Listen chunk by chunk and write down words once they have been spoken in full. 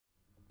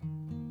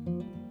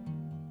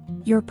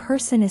Your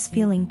person is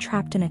feeling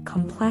trapped in a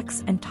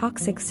complex and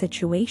toxic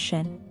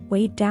situation,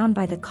 weighed down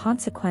by the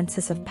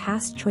consequences of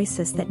past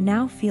choices that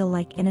now feel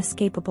like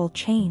inescapable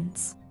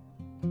chains.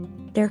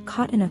 They're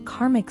caught in a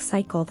karmic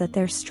cycle that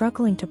they're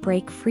struggling to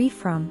break free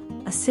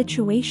from, a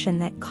situation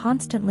that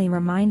constantly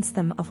reminds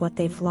them of what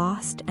they've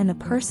lost and the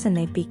person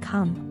they've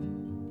become.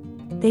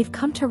 They've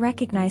come to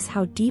recognize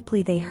how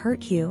deeply they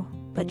hurt you,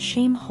 but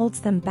shame holds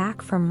them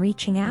back from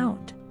reaching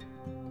out.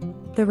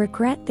 The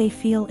regret they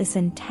feel is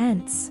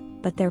intense,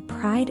 but their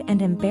pride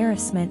and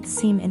embarrassment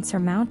seem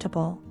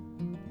insurmountable.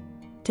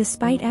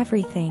 Despite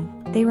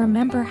everything, they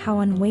remember how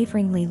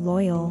unwaveringly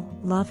loyal,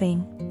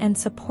 loving, and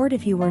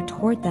supportive you were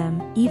toward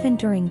them, even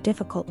during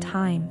difficult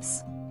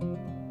times.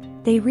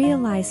 They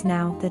realize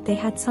now that they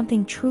had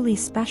something truly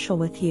special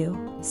with you,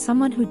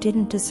 someone who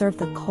didn't deserve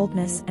the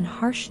coldness and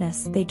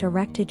harshness they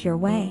directed your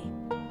way.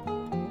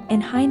 In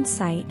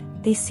hindsight,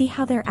 they see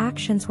how their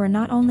actions were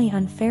not only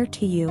unfair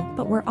to you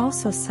but were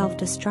also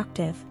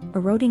self-destructive,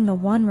 eroding the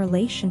one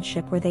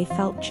relationship where they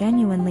felt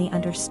genuinely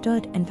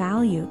understood and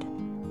valued.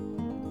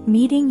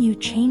 Meeting you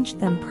changed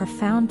them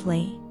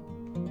profoundly.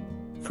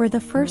 For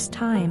the first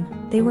time,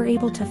 they were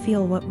able to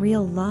feel what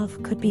real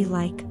love could be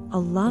like, a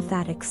love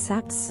that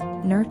accepts,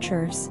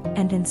 nurtures,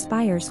 and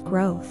inspires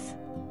growth.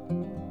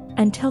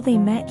 Until they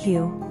met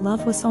you,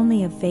 love was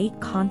only a vague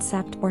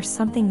concept or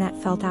something that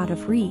felt out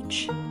of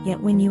reach,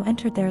 yet when you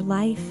entered their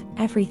life,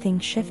 everything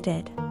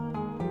shifted.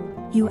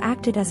 You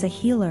acted as a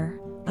healer,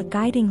 a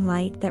guiding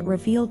light that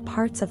revealed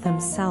parts of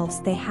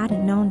themselves they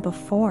hadn't known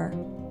before.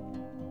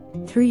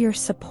 Through your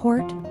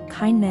support,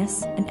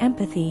 kindness, and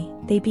empathy,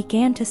 they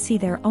began to see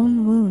their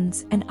own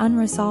wounds and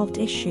unresolved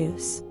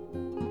issues.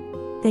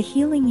 The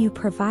healing you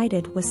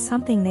provided was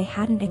something they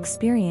hadn't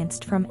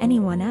experienced from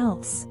anyone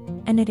else,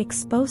 and it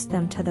exposed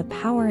them to the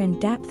power and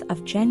depth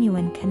of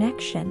genuine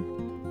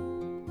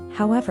connection.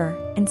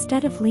 However,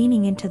 instead of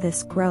leaning into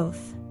this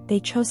growth, they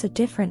chose a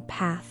different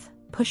path,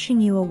 pushing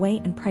you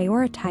away and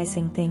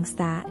prioritizing things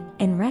that,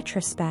 in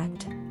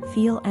retrospect,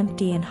 feel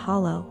empty and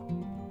hollow.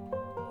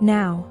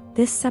 Now,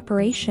 this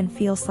separation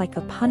feels like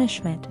a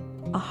punishment,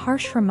 a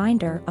harsh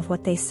reminder of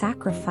what they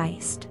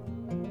sacrificed.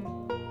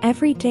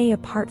 Every day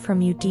apart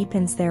from you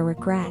deepens their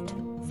regret,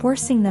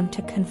 forcing them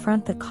to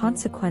confront the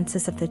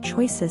consequences of the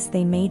choices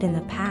they made in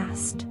the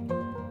past.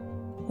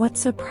 What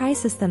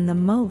surprises them the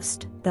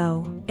most,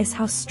 though, is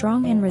how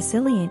strong and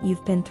resilient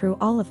you've been through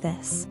all of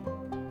this.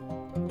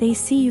 They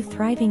see you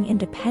thriving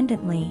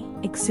independently,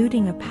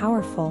 exuding a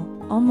powerful,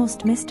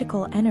 almost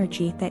mystical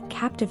energy that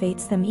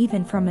captivates them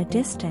even from a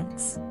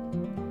distance.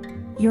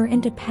 Your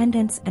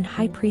independence and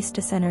high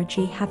priestess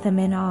energy have them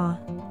in awe.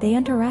 They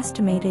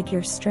underestimated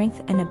your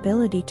strength and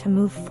ability to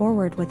move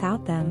forward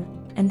without them,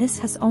 and this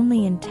has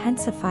only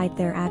intensified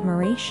their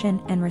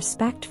admiration and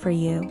respect for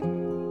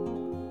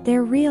you.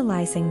 They're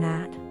realizing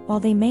that, while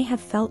they may have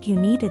felt you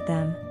needed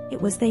them,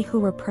 it was they who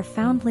were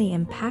profoundly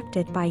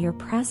impacted by your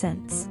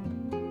presence.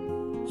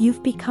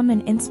 You've become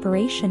an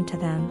inspiration to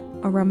them,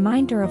 a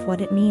reminder of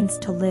what it means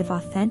to live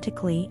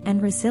authentically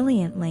and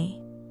resiliently.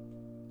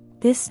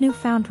 This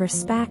newfound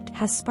respect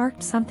has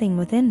sparked something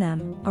within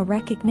them, a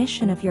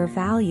recognition of your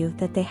value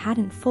that they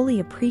hadn't fully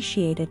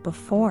appreciated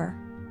before.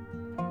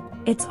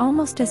 It's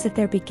almost as if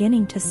they're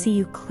beginning to see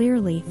you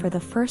clearly for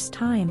the first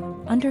time,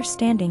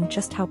 understanding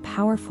just how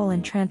powerful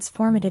and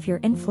transformative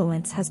your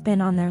influence has been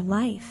on their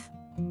life.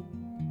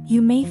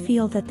 You may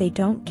feel that they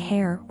don't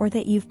care or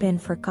that you've been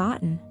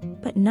forgotten,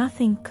 but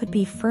nothing could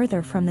be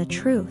further from the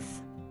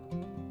truth.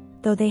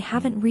 Though they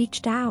haven't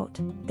reached out,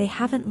 they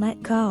haven't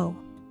let go.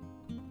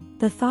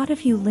 The thought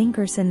of you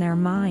lingers in their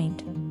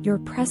mind, your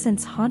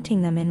presence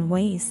haunting them in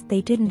ways they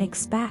didn't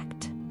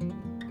expect.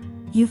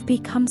 You've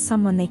become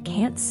someone they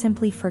can't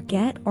simply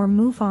forget or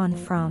move on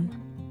from.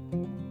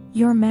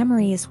 Your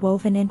memory is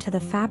woven into the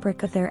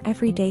fabric of their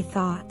everyday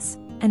thoughts,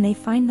 and they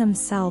find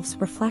themselves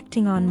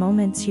reflecting on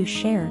moments you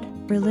shared,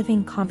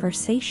 reliving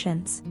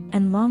conversations,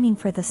 and longing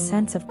for the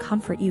sense of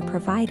comfort you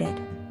provided.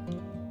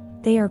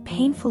 They are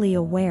painfully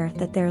aware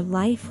that their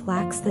life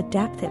lacks the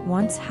depth it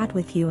once had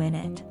with you in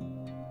it.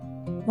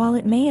 While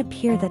it may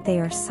appear that they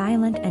are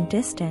silent and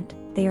distant,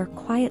 they are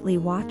quietly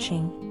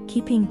watching,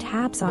 keeping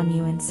tabs on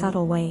you in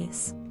subtle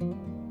ways.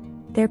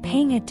 They're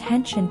paying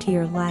attention to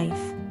your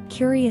life,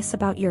 curious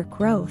about your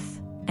growth,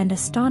 and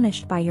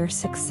astonished by your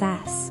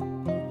success.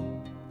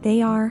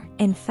 They are,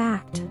 in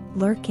fact,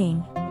 lurking,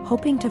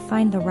 hoping to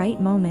find the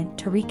right moment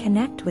to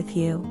reconnect with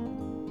you.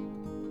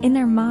 In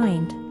their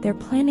mind, they're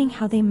planning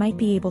how they might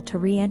be able to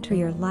re-enter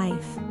your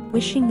life,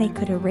 wishing they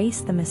could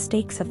erase the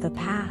mistakes of the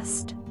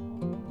past.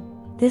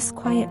 This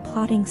quiet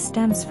plotting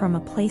stems from a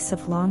place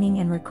of longing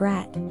and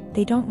regret.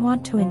 They don't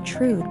want to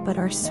intrude but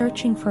are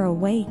searching for a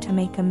way to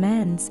make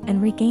amends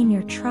and regain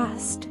your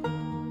trust.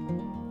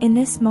 In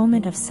this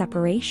moment of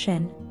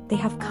separation, they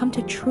have come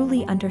to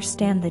truly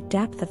understand the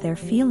depth of their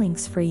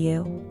feelings for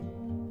you.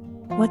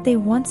 What they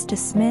once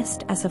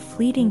dismissed as a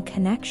fleeting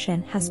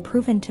connection has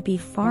proven to be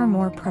far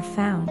more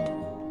profound.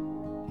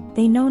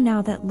 They know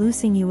now that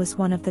losing you was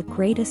one of the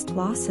greatest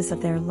losses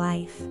of their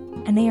life,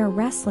 and they are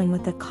wrestling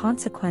with the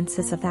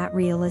consequences of that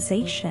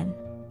realization.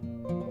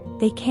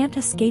 They can't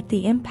escape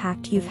the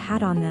impact you've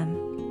had on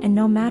them, and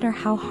no matter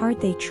how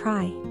hard they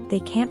try, they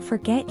can't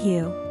forget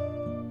you.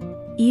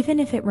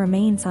 Even if it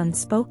remains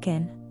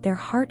unspoken, their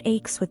heart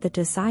aches with the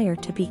desire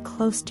to be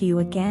close to you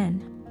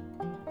again.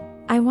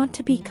 I want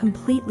to be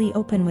completely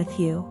open with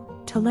you,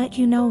 to let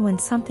you know when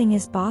something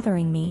is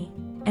bothering me,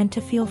 and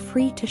to feel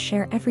free to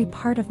share every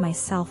part of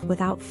myself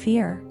without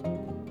fear.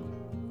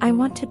 I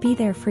want to be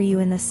there for you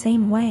in the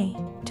same way,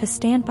 to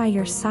stand by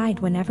your side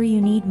whenever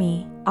you need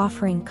me,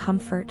 offering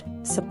comfort,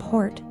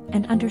 support,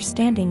 and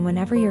understanding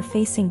whenever you're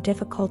facing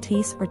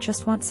difficulties or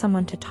just want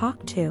someone to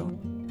talk to.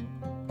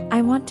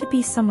 I want to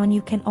be someone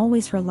you can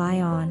always rely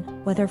on,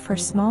 whether for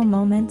small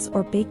moments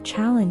or big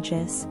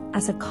challenges,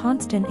 as a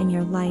constant in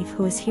your life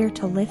who is here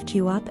to lift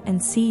you up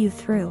and see you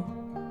through.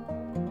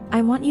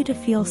 I want you to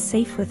feel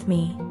safe with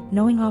me,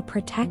 knowing I'll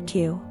protect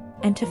you,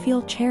 and to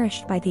feel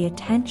cherished by the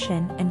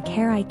attention and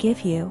care I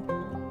give you.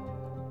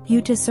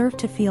 You deserve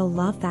to feel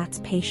love that's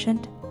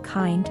patient,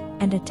 kind,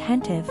 and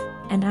attentive,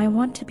 and I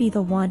want to be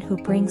the one who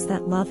brings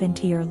that love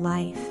into your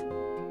life.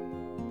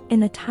 In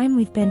the time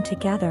we've been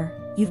together,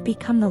 you've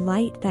become the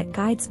light that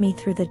guides me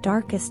through the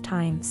darkest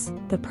times,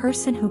 the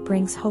person who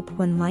brings hope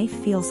when life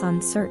feels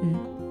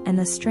uncertain, and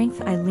the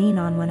strength I lean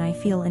on when I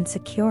feel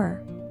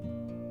insecure.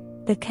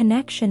 The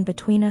connection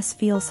between us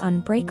feels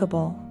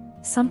unbreakable,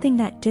 something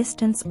that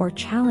distance or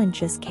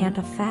challenges can't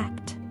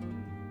affect.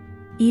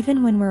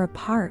 Even when we're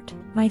apart,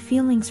 my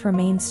feelings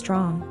remain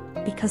strong,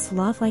 because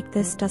love like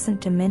this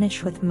doesn't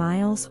diminish with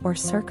miles or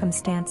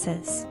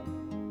circumstances.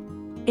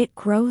 It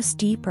grows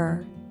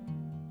deeper.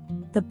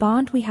 The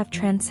bond we have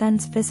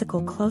transcends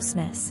physical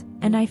closeness,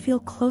 and I feel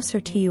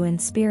closer to you in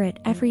spirit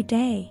every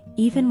day,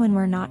 even when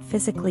we're not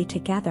physically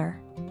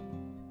together.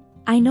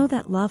 I know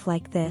that love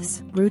like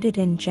this, rooted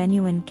in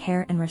genuine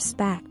care and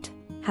respect,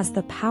 has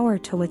the power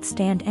to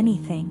withstand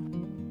anything.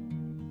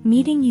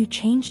 Meeting you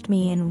changed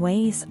me in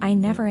ways I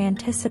never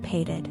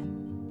anticipated.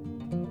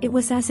 It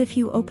was as if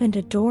you opened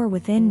a door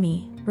within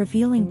me,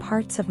 revealing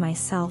parts of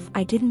myself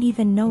I didn't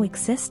even know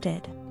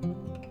existed.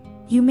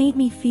 You made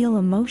me feel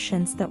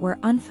emotions that were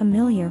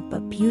unfamiliar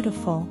but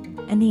beautiful,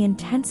 and the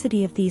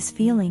intensity of these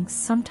feelings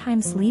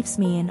sometimes leaves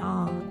me in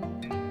awe.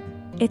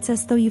 It's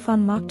as though you've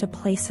unlocked a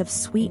place of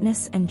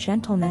sweetness and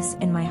gentleness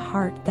in my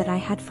heart that I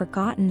had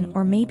forgotten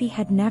or maybe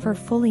had never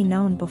fully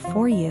known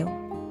before you.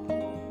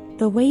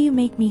 The way you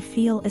make me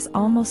feel is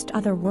almost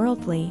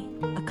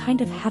otherworldly, a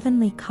kind of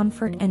heavenly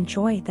comfort and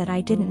joy that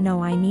I didn't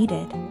know I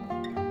needed.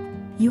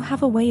 You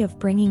have a way of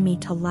bringing me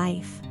to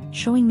life,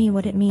 showing me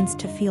what it means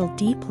to feel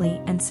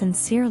deeply and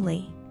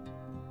sincerely.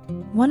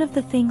 One of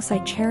the things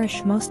I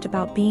cherish most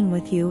about being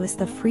with you is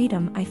the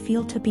freedom I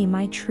feel to be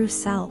my true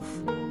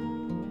self.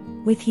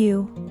 With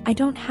you, I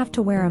don't have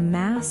to wear a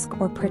mask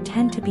or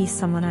pretend to be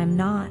someone I'm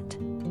not.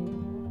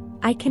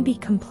 I can be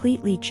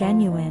completely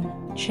genuine,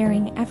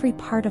 sharing every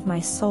part of my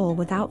soul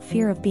without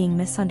fear of being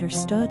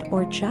misunderstood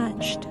or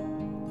judged.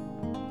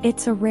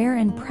 It's a rare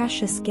and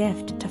precious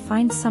gift to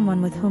find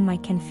someone with whom I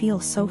can feel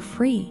so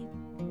free.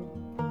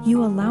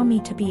 You allow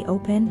me to be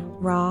open,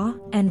 raw,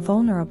 and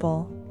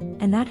vulnerable,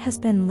 and that has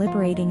been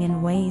liberating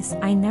in ways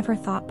I never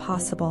thought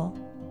possible.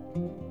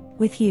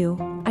 With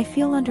you, I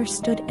feel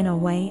understood in a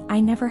way I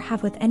never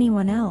have with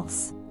anyone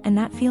else, and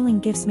that feeling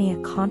gives me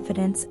a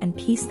confidence and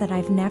peace that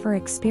I've never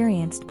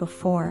experienced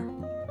before.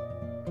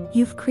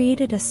 You've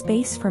created a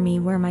space for me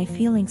where my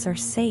feelings are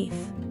safe,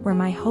 where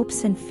my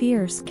hopes and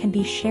fears can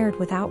be shared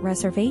without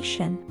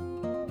reservation.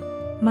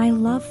 My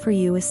love for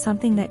you is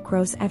something that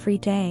grows every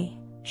day,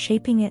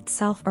 shaping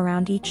itself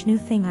around each new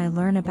thing I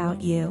learn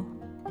about you.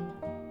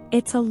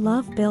 It's a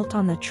love built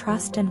on the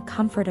trust and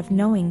comfort of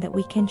knowing that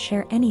we can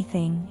share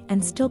anything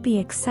and still be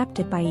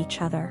accepted by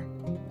each other.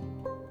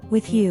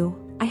 With you,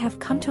 I have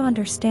come to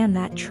understand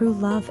that true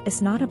love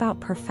is not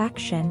about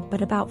perfection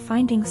but about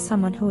finding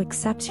someone who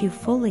accepts you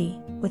fully,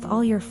 with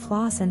all your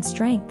flaws and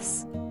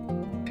strengths.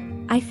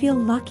 I feel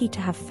lucky to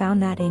have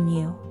found that in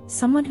you,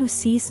 someone who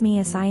sees me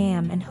as I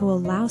am and who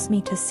allows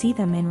me to see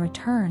them in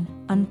return,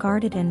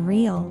 unguarded and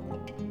real.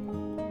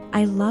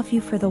 I love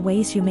you for the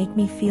ways you make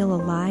me feel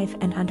alive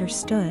and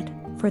understood,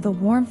 for the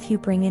warmth you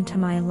bring into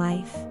my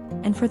life,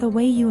 and for the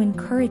way you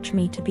encourage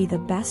me to be the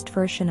best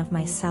version of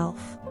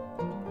myself.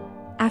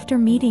 After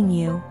meeting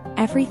you,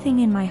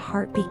 everything in my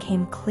heart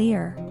became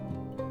clear.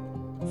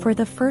 For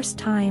the first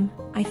time,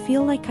 I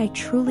feel like I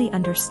truly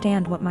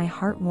understand what my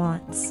heart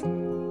wants.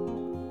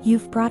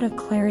 You've brought a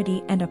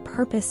clarity and a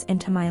purpose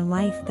into my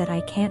life that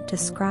I can't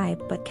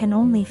describe but can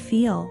only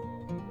feel.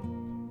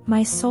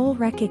 My soul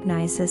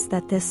recognizes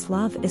that this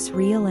love is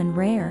real and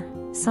rare,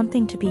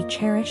 something to be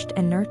cherished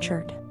and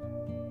nurtured.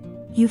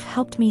 You've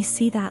helped me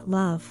see that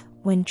love,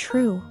 when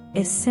true,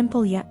 is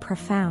simple yet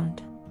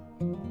profound.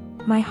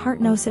 My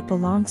heart knows it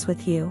belongs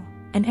with you,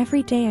 and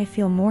every day I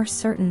feel more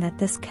certain that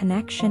this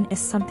connection is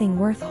something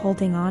worth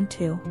holding on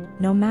to,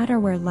 no matter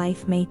where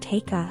life may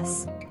take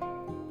us.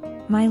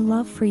 My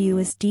love for you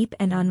is deep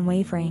and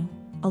unwavering,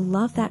 a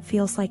love that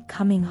feels like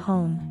coming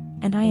home,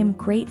 and I am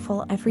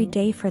grateful every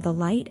day for the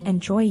light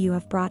and joy you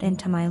have brought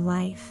into my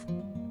life.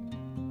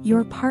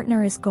 Your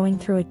partner is going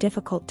through a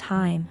difficult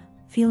time,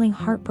 feeling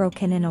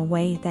heartbroken in a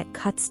way that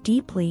cuts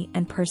deeply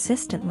and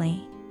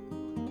persistently.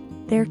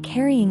 They're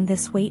carrying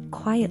this weight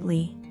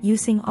quietly,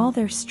 using all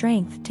their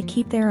strength to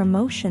keep their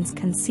emotions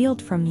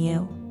concealed from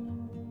you.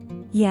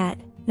 Yet,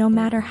 no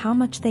matter how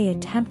much they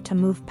attempt to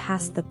move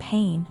past the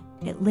pain,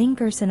 it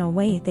lingers in a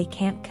way they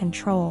can't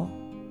control.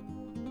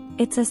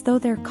 It's as though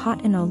they're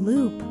caught in a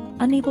loop,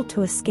 unable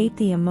to escape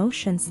the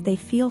emotions they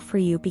feel for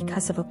you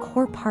because of a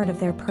core part of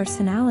their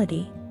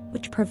personality,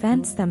 which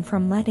prevents them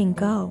from letting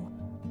go.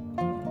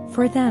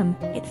 For them,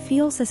 it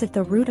feels as if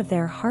the root of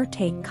their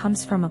heartache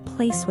comes from a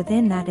place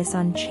within that is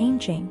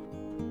unchanging.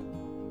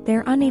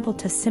 They're unable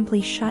to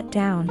simply shut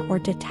down or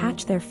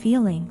detach their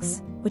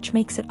feelings, which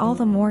makes it all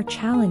the more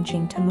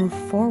challenging to move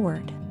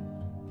forward.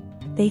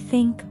 They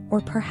think,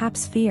 or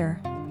perhaps fear,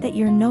 that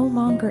you're no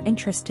longer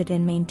interested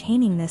in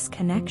maintaining this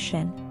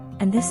connection,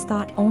 and this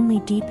thought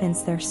only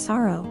deepens their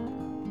sorrow.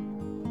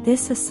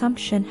 This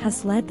assumption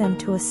has led them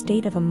to a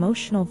state of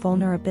emotional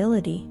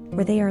vulnerability,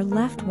 where they are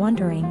left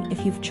wondering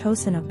if you've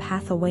chosen a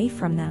path away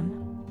from them.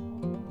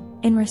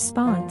 In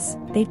response,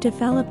 they've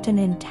developed an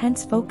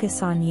intense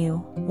focus on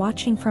you,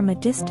 watching from a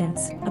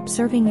distance,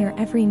 observing your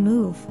every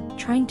move,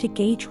 trying to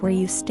gauge where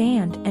you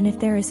stand and if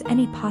there is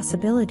any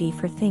possibility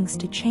for things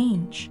to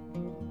change.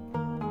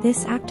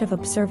 This act of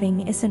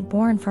observing isn't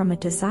born from a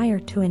desire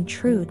to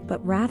intrude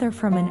but rather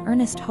from an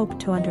earnest hope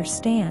to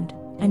understand,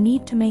 a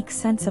need to make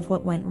sense of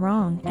what went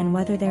wrong and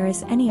whether there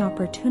is any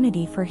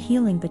opportunity for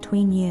healing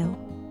between you.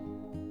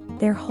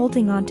 They're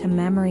holding on to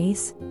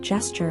memories,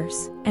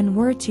 gestures, and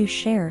words you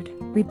shared,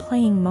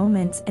 replaying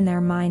moments in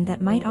their mind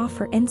that might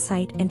offer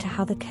insight into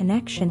how the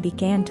connection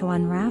began to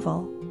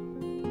unravel.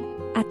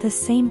 At the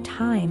same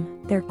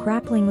time, they're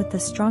grappling with the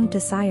strong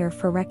desire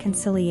for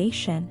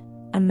reconciliation,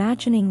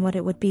 imagining what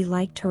it would be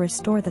like to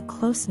restore the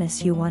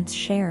closeness you once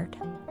shared.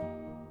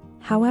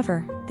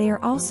 However, they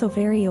are also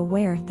very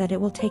aware that it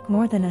will take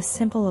more than a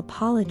simple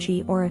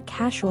apology or a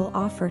casual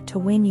offer to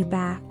win you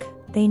back.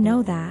 They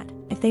know that,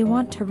 if they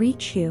want to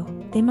reach you,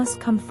 they must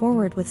come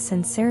forward with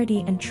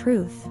sincerity and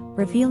truth,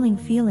 revealing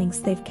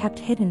feelings they've kept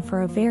hidden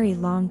for a very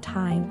long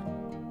time.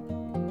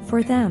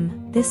 For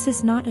them, this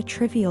is not a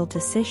trivial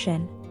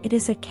decision, it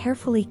is a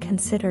carefully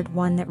considered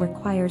one that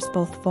requires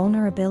both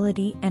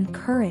vulnerability and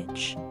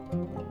courage.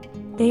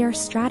 They are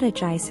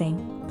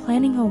strategizing,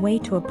 planning a way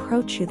to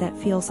approach you that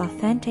feels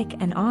authentic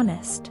and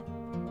honest.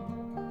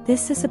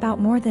 This is about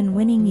more than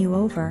winning you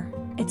over,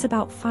 it's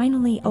about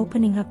finally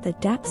opening up the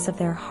depths of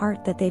their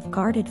heart that they've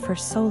guarded for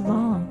so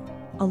long,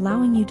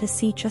 allowing you to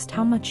see just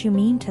how much you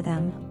mean to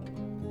them.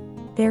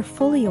 They're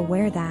fully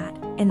aware that,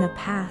 in the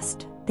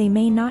past, they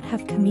may not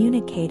have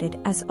communicated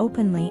as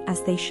openly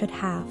as they should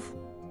have.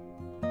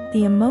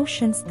 The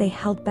emotions they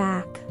held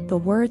back, the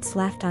words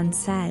left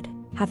unsaid,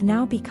 have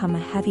now become a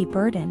heavy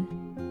burden.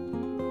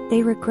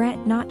 They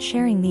regret not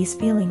sharing these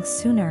feelings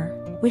sooner,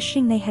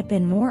 wishing they had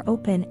been more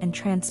open and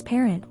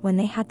transparent when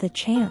they had the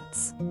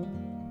chance.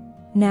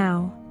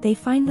 Now, they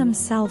find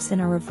themselves in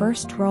a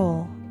reversed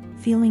role,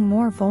 feeling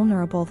more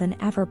vulnerable than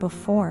ever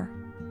before.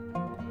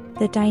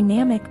 The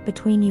dynamic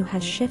between you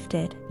has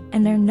shifted,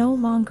 and they're no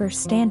longer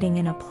standing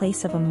in a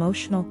place of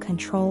emotional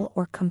control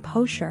or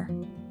composure.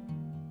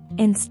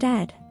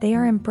 Instead, they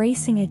are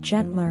embracing a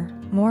gentler,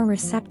 more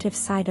receptive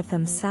side of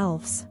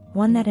themselves,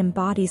 one that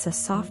embodies a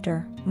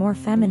softer, more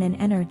feminine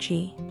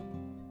energy.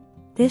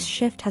 This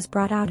shift has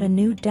brought out a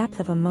new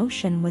depth of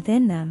emotion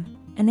within them,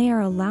 and they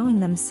are allowing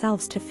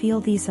themselves to feel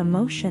these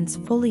emotions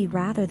fully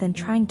rather than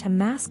trying to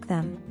mask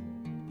them.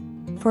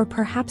 For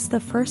perhaps the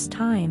first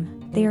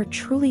time, they are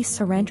truly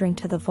surrendering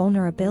to the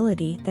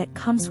vulnerability that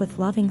comes with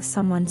loving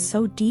someone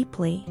so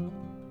deeply.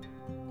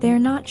 They're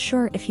not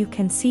sure if you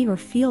can see or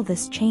feel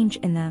this change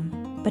in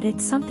them, but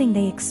it's something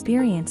they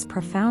experience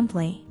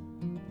profoundly.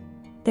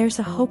 There's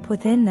a hope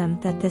within them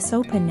that this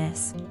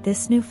openness,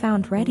 this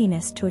newfound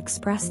readiness to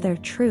express their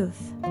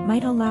truth,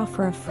 might allow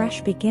for a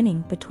fresh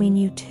beginning between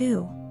you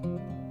two.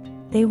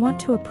 They want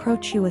to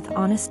approach you with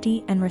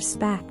honesty and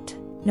respect,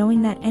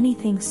 knowing that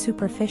anything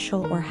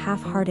superficial or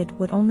half-hearted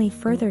would only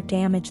further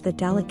damage the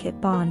delicate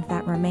bond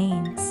that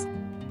remains.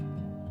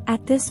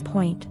 At this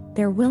point,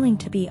 they're willing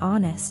to be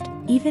honest,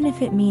 even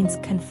if it means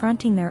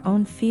confronting their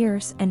own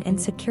fears and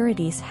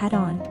insecurities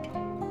head-on.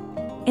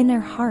 In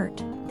their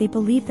heart, they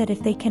believe that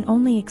if they can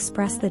only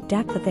express the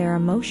depth of their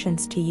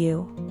emotions to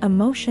you,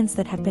 emotions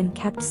that have been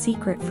kept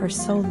secret for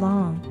so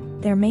long,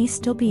 there may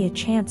still be a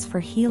chance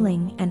for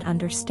healing and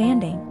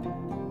understanding.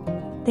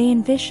 They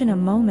envision a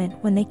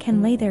moment when they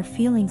can lay their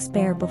feelings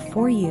bare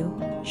before you,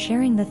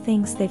 sharing the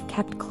things they've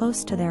kept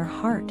close to their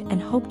heart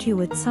and hoped you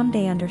would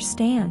someday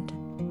understand.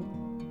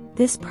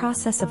 This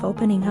process of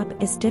opening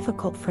up is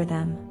difficult for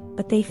them,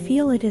 but they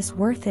feel it is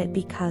worth it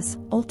because,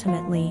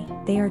 ultimately,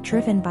 they are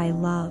driven by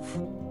love.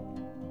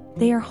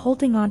 They are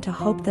holding on to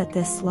hope that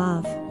this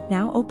love,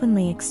 now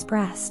openly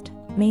expressed,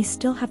 may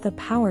still have the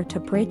power to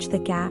bridge the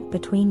gap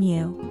between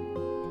you.